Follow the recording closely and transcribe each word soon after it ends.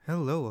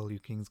Hello, all you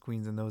kings,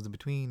 queens, and those in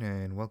between,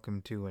 and welcome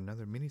to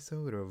another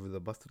mini-sode of the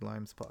Busted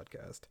Limes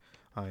podcast.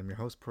 I'm your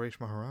host, Paresh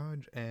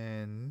Maharaj,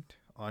 and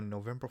on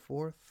November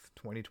 4th,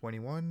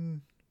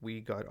 2021,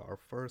 we got our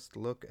first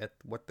look at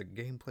what the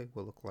gameplay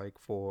will look like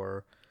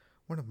for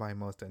one of my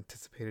most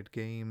anticipated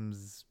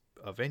games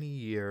of any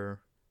year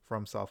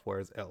from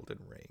Software's Elden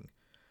Ring.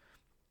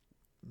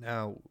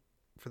 Now,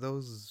 for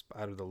those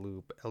out of the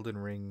loop, Elden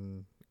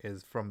Ring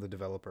is from the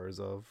developers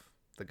of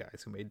the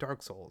guys who made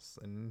Dark Souls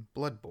and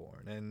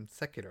Bloodborne and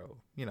Sekiro.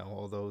 You know,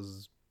 all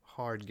those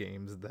hard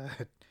games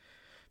that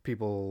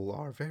people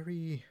are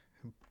very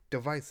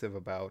divisive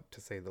about,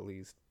 to say the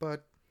least.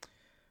 But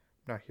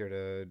I'm not here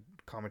to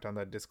comment on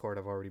that Discord.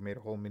 I've already made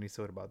a whole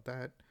mini-sode about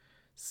that.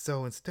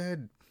 So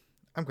instead,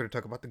 I'm going to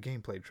talk about the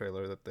gameplay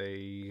trailer that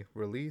they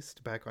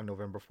released back on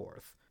November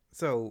 4th.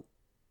 So,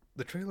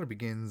 the trailer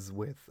begins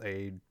with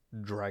a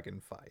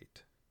dragon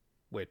fight,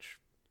 which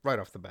right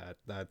off the bat,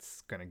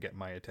 that's gonna get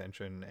my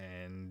attention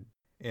and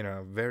in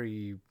a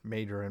very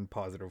major and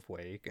positive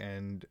way.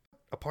 And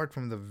apart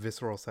from the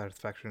visceral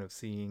satisfaction of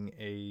seeing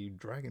a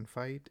dragon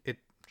fight, it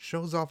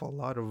shows off a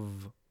lot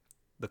of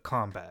the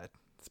combat,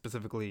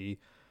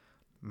 specifically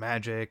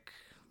magic,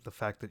 the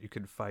fact that you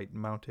could fight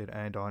mounted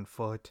and on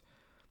foot,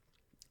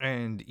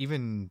 and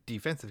even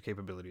defensive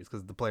capabilities,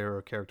 because the player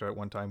or character at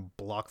one time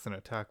blocks an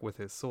attack with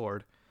his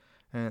sword.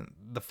 And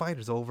the fight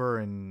is over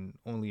in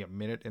only a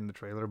minute in the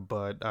trailer,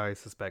 but I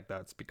suspect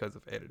that's because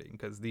of editing,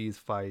 because these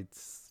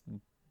fights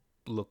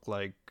look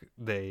like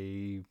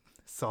they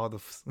saw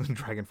the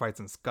dragon fights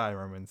in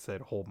Skyrim and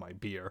said, hold my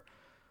beer.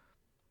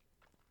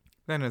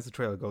 Then as the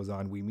trailer goes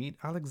on, we meet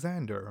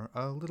Alexander,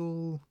 a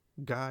little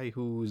guy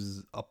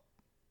who's a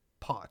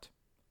pot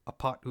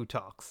who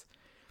talks.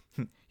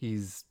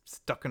 He's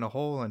stuck in a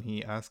hole and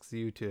he asks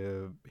you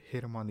to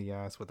hit him on the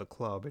ass with a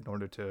club in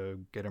order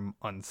to get him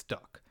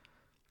unstuck.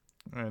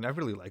 And I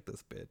really like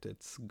this bit.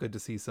 It's good to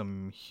see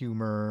some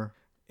humor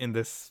in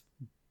this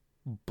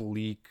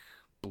bleak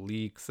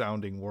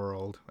sounding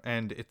world.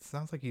 And it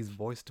sounds like he's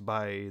voiced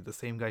by the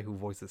same guy who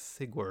voices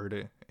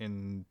Sigurd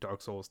in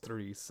Dark Souls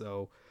 3.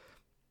 So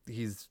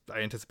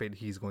I anticipate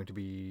he's going to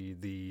be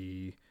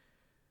the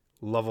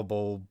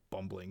lovable,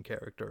 bumbling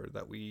character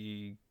that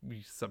we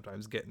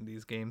sometimes get in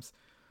these games.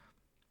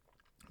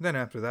 Then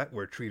after that,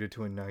 we're treated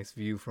to a nice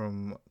view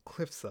from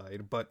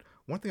Cliffside. But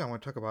one thing I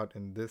want to talk about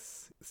in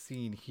this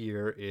scene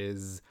here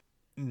is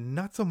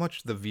not so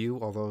much the view,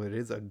 although it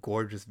is a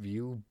gorgeous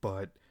view,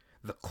 but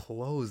the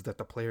clothes that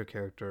the player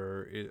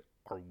character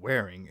are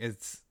wearing.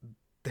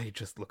 They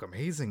just look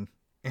amazing,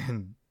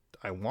 and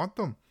I want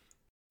them.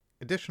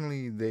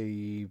 Additionally,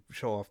 they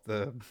show off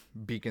the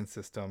beacon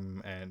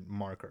system and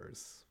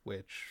markers,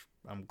 which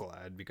I'm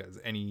glad, because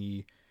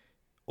any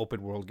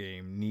open world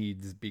game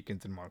needs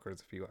beacons and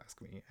markers, if you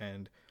ask me.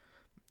 And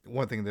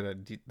one thing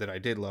that I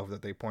did love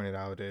that they pointed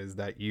out is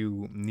that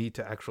you need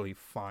to actually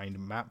find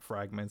map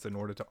fragments in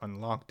order to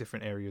unlock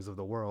different areas of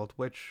the world,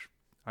 which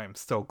I am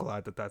so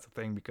glad that that's a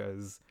thing,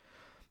 because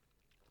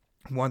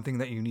one thing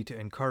that you need to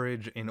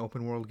encourage in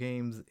open world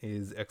games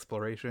is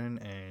exploration.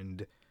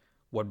 And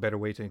what better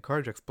way to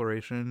encourage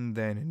exploration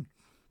than in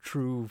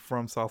true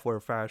From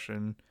Software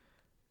fashion?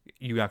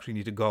 You actually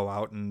need to go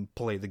out and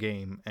play the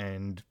game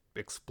and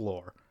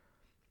explore.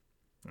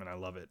 And I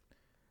love it.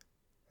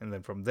 And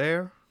then from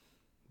there,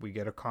 we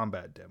get a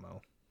combat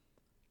demo.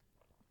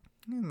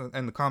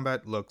 And the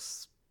combat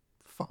looks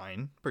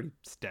fine, pretty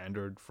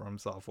standard From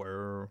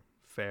Software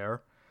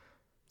fare.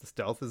 The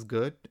stealth is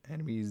good.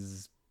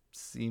 Enemies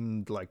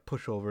seemed like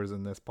pushovers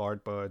in this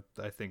part, but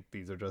I think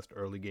these are just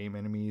early game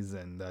enemies,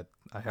 and that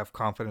I have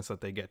confidence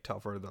that they get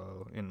tougher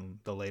though in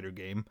the later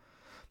game.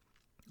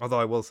 Although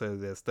I will say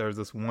this, there's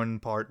this one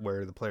part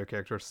where the player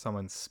character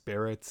summons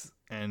spirits,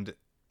 and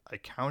I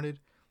counted,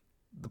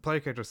 the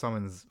player character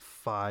summons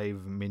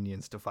 5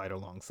 minions to fight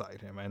alongside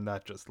him, and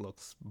that just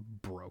looks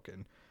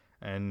broken.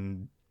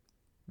 And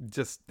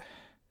just,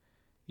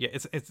 yeah,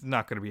 it's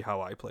not going to be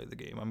how I play the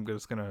game. I'm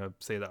just going to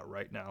say that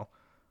right now.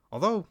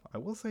 Although, I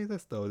will say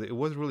this though, it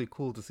was really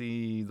cool to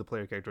see the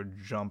player character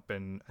jump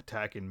and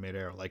attack in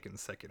midair like in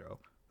Sekiro.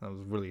 I was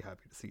really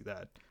happy to see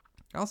that.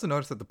 I also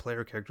noticed that the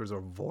player characters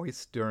are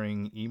voiced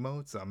during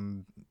emotes.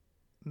 I'm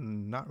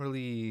not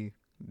really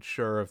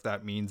sure if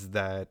that means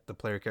that the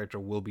player character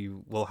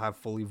will have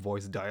fully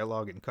voiced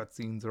dialogue in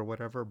cutscenes or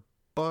whatever.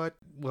 But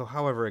well,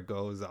 however it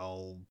goes,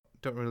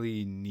 don't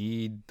really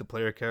need the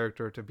player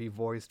character to be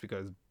voiced,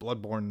 because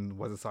Bloodborne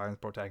was a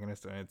silent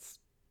protagonist and it's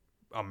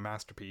a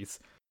masterpiece.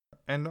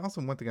 And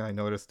also one thing I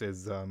noticed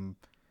is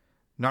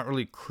not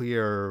really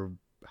clear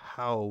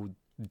how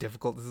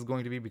difficult this is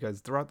going to be, because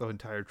throughout the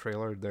entire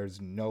trailer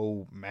there's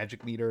no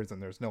magic meters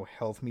and there's no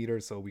health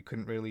meters, so we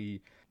can't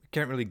really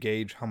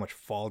gauge how much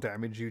fall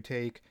damage you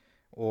take,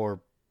 or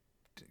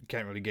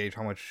can't really gauge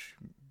how much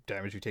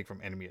damage you take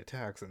from enemy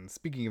attacks. And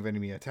speaking of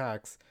enemy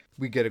attacks,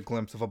 we get a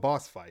glimpse of a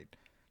boss fight,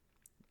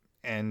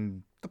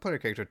 and the player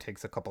character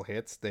takes a couple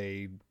hits,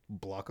 they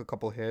block a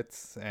couple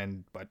hits,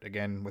 but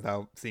again,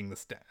 without seeing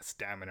the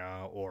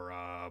stamina or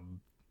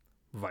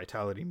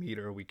vitality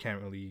meter, we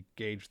can't really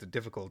gauge the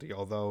difficulty.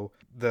 Although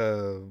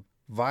the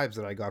vibes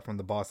that I got from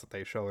the boss that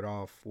they showed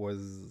off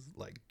was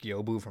like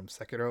Gyobu from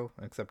Sekiro,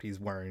 except he's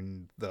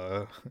wearing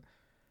the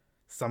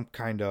some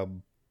kind of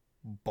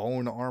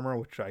bone armor,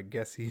 which I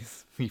guess he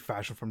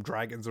fashioned from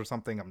dragons or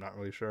something. I'm not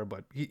really sure,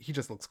 but he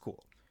just looks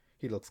cool.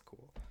 He looks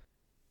cool.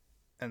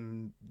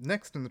 And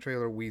next in the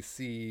trailer, we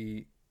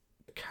see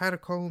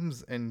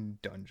catacombs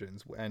and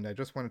dungeons. And I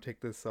just want to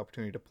take this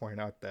opportunity to point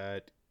out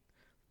that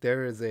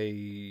there is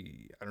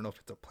I don't know if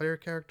it's a player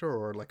character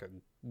or like a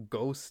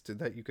ghost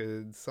that you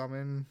could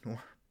summon,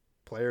 or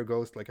player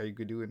ghost like how you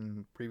could do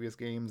in previous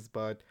games,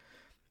 but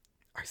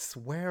I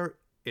swear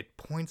it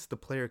points the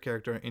player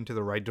character into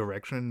the right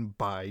direction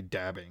by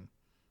dabbing.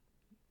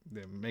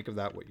 Make of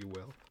that what you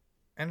will.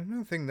 And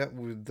another thing that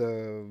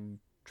the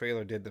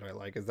trailer did that I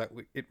like is that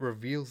it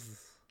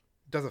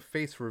does a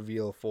face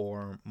reveal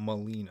for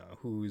Melina,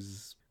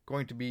 who's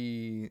going to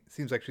be,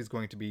 seems like she's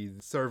going to be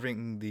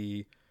serving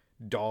the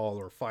doll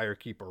or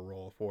firekeeper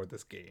role for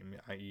this game,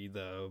 i.e.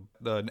 the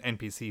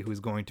NPC who's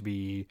going to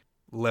be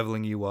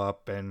leveling you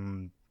up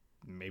and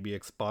maybe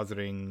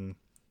expositing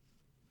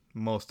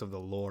most of the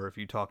lore if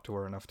you talk to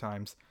her enough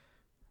times.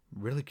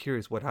 Really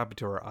curious what happened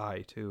to her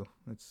eye too.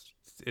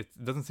 It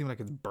doesn't seem like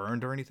it's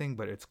burned or anything,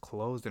 but it's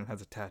closed and it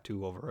has a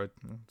tattoo over it.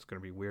 It's gonna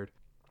be weird.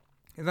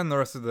 And then the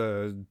rest of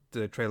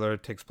the trailer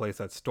takes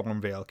place at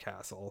Stormvale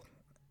Castle,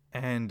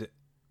 and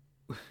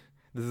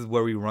this is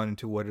where we run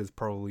into what is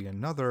probably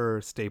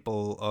another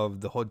staple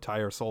of the Hood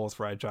Tire Souls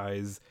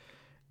franchise.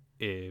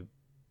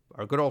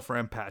 Our good old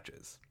friend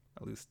Patches.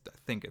 At least I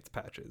think it's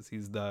Patches.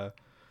 He's that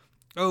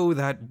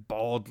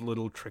bald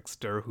little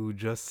trickster who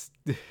just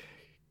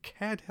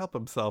can't help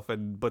himself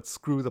but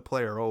screw the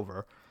player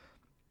over.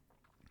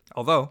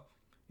 Although,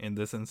 in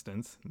this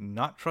instance,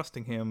 not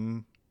trusting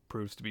him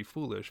proves to be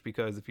foolish,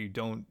 because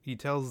he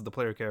tells the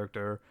player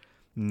character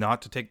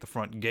not to take the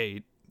front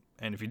gate,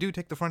 and if you do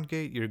take the front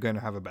gate, you're going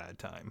to have a bad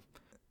time,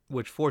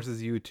 which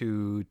forces you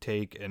to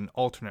take an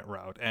alternate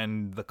route.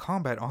 And the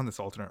combat on this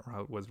alternate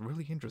route was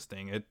really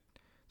interesting.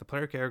 The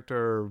player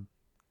character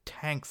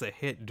tanks a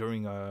hit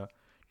during a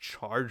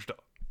charged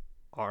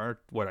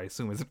what I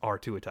assume is an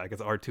R2 attack.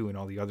 It's R2 in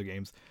all the other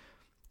games.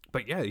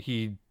 But yeah,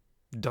 he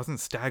doesn't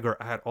stagger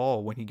at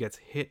all when he gets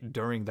hit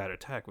during that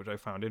attack, which I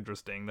found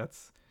interesting.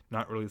 That's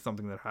not really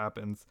something that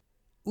happens.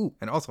 Ooh,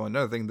 and also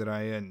another thing that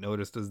I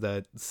noticed is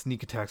that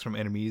sneak attacks from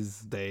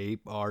enemies, they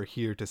are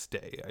here to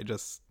stay. I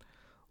just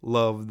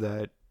love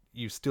that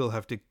you still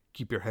have to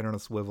keep your head on a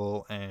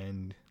swivel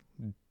and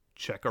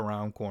check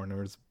around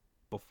corners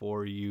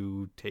before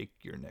you take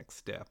your next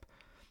step.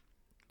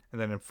 And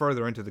then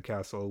further into the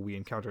castle, we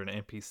encounter an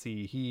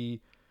NPC.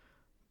 He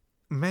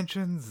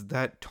mentions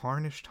that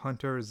tarnished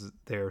hunters,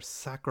 they're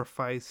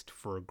sacrificed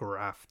for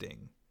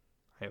grafting.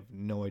 I have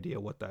no idea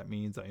what that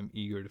means. I am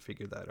eager to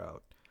figure that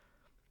out.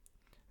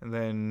 And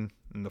then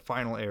in the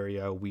final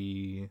area,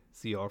 we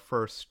see our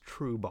first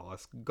true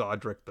boss,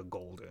 Godric the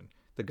Golden.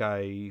 The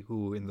guy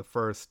who in the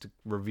first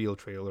reveal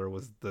trailer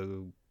was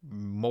the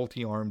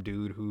multi-armed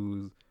dude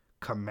who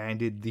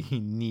commanded the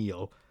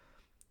kneel.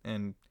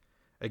 And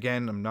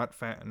again, I'm not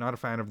a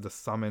fan of the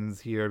summons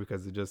here,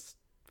 because it just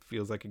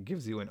feels like it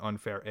gives you an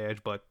unfair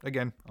edge. But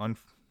again,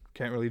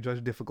 can't really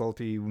judge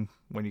difficulty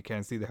when you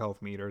can't see the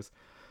health meters.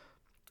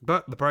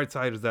 But the bright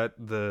side is that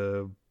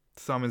the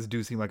summons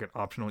do seem like an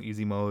optional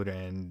easy mode,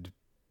 and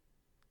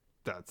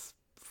that's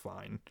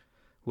fine.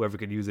 Whoever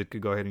could use it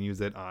could go ahead and use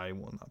it. I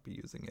will not be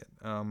using it.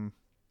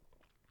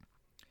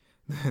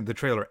 The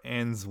trailer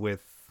ends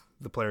with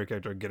the player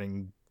character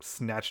getting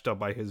snatched up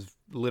by his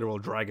literal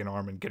dragon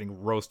arm and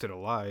getting roasted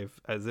alive,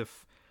 as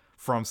if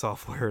From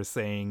Software is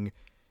saying,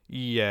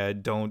 yeah,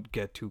 don't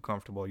get too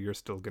comfortable. You're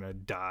still gonna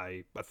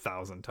die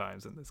 1,000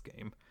 times in this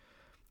game.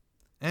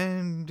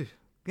 And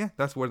yeah,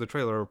 that's where the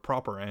trailer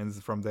proper ends.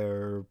 From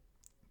there,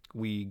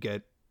 we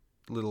get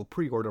little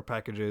pre-order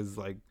packages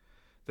like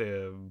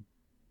the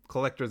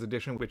collector's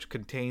edition, which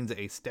contains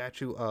a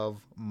statue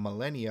of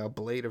Malenia,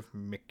 Blade of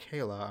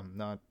Michaela. I'm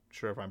not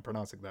sure if I'm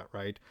pronouncing that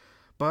right,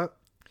 but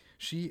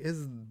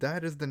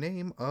that is the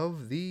name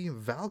of the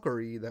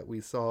Valkyrie that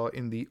we saw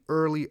in the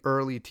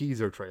early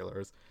teaser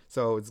trailers.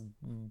 So it's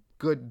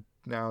good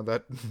now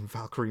that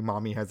Valkyrie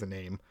Mommy has a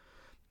name.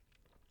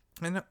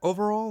 And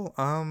overall,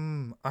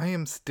 I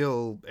am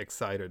still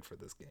excited for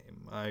this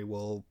game. I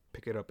will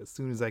pick it up as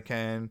soon as I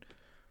can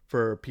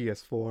for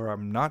PS4.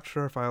 I'm not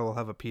sure if I will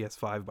have a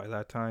PS5 by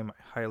that time.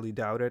 I highly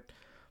doubt it.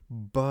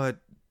 But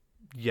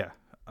yeah,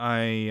 I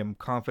am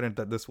confident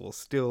that this will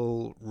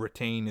still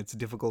retain its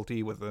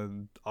difficulty with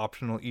an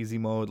optional easy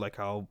mode, like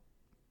how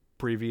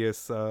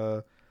previous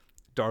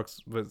Dark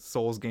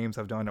Souls games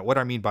have done. What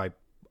I mean by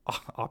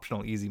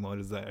optional easy mode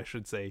is that I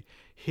should say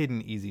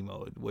hidden easy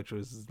mode, which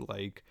was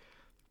like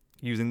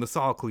using the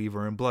Saw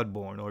Cleaver in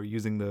Bloodborne, or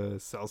using the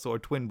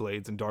Sellsword Twin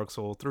Blades in Dark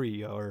Souls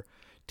 3, or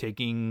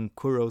taking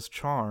Kuro's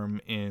Charm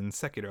in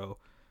Sekiro.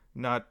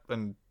 Not a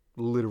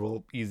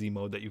literal easy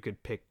mode that you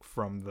could pick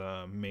from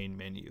the main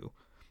menu.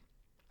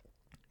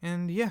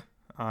 And yeah,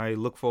 I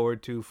look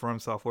forward to From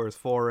Software's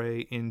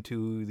foray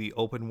into the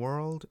open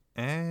world,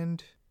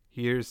 and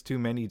here's to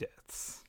many deaths.